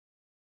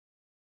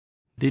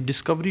The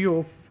discovery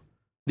of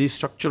the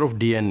structure of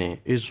DNA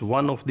is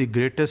one of the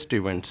greatest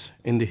events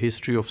in the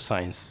history of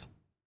science.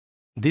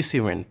 This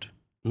event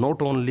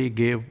not only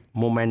gave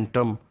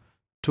momentum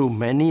to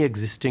many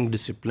existing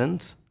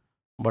disciplines,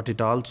 but it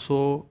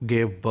also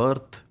gave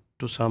birth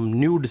to some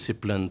new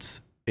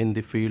disciplines in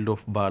the field of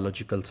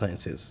biological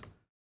sciences.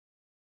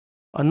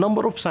 A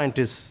number of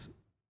scientists,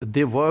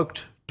 they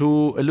worked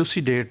to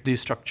elucidate the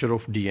structure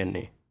of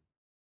DNA,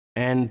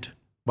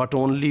 but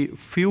only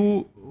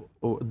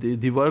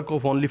the work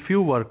of only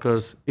few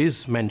workers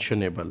is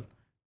mentionable,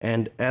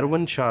 and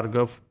Erwin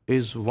Chargaff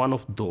is one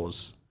of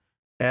those.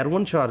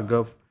 Erwin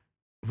Chargaff,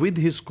 with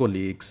his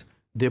colleagues,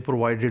 they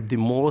provided the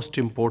most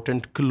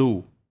important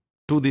clue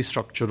to the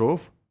structure of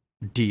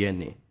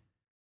DNA,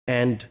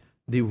 and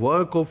the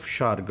work of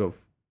Chargaff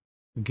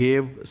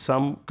gave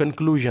some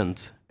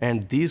conclusions,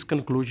 and these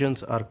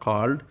conclusions are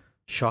called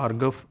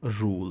Chargaff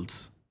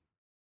rules.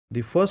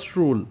 The first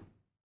rule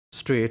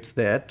states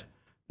that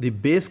the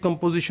base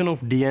composition of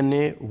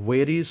DNA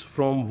varies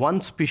from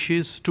one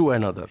species to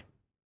another.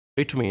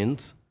 It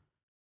means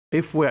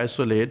if we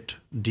isolate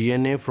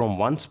DNA from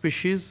one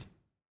species,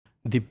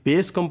 the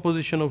base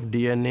composition of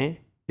DNA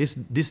is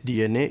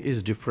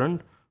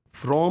different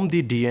from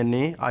the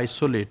DNA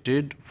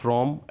isolated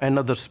from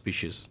another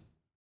species.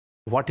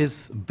 What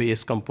is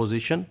base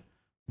composition?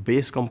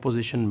 Base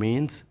composition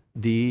means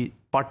the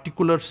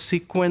particular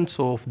sequence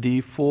of the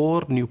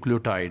four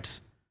nucleotides.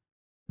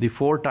 The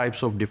four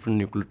types of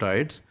different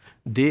nucleotides,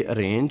 they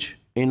arrange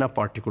in a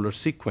particular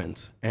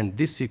sequence, and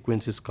this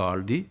sequence is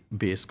called the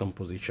base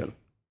composition.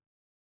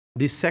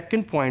 The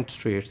second point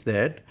states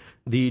that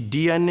the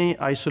DNA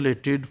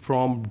isolated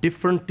from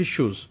different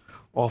tissues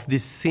of the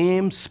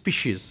same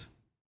species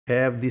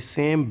have the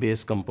same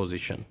base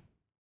composition.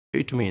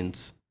 It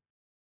means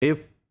if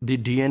the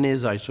DNA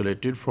is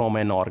isolated from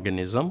an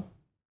organism,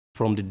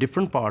 from the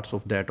different parts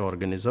of that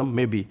organism,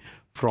 maybe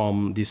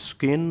from the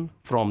skin,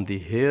 from the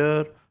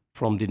hair,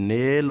 from the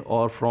nail,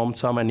 or from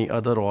any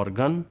other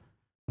organ,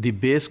 the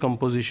base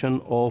composition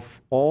of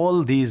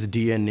all these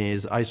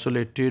DNAs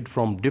isolated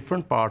from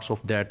different parts of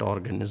that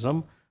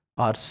organism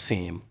are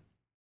same.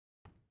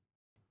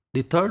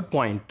 The third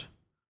point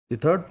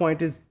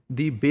is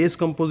the base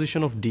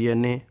composition of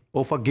DNA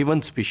of a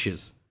given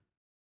species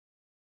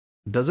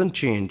doesn't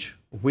change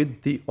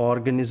with the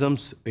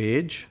organism's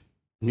age,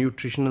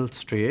 nutritional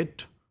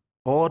state,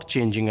 or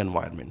changing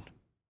environment.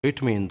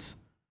 It means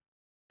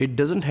it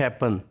doesn't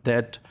happen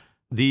that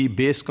the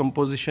base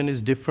composition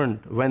is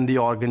different when the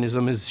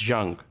organism is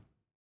young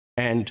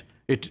and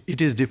it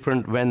is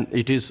different when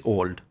it is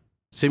old.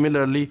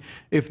 Similarly,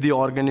 if the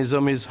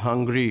organism is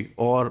hungry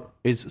or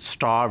is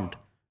starved,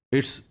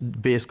 its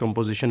base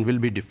composition will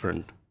be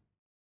different.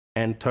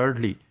 And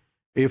thirdly,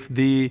 if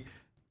the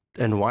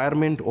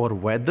environment or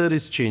weather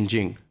is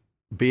changing,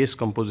 base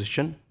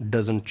composition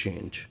doesn't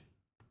change.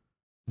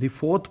 The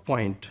fourth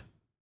point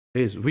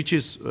is, which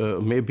is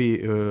maybe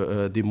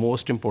the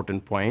most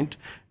important point,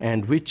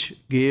 and which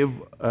gave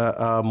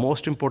a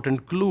most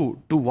important clue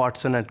to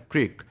Watson and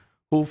Crick,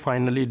 who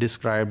finally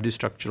described the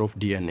structure of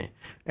DNA.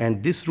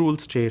 And this rule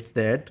states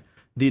that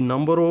the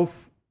number of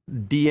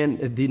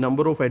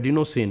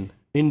adenosine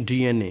in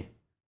DNA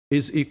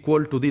is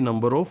equal to the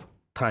number of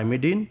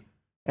thymidine,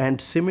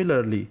 and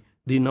similarly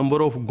the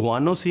number of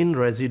guanosine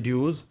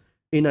residues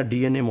in a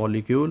DNA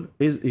molecule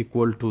is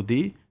equal to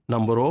the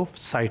number of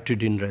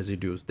cytidine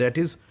residues. That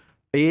is,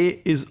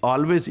 A is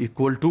always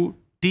equal to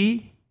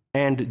T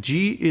and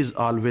G is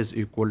always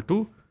equal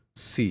to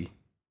C.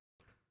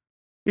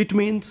 It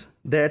means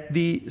that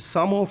the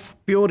sum of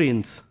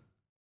purines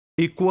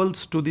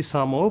equals to the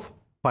sum of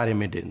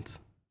pyrimidines,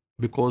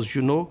 because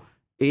you know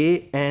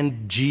A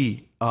and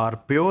G are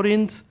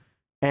purines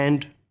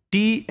and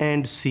T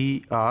and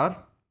C are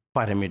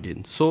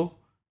pyrimidines. So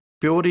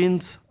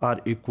purines are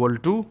equal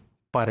to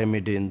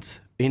pyrimidines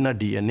in a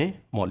DNA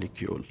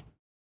molecule.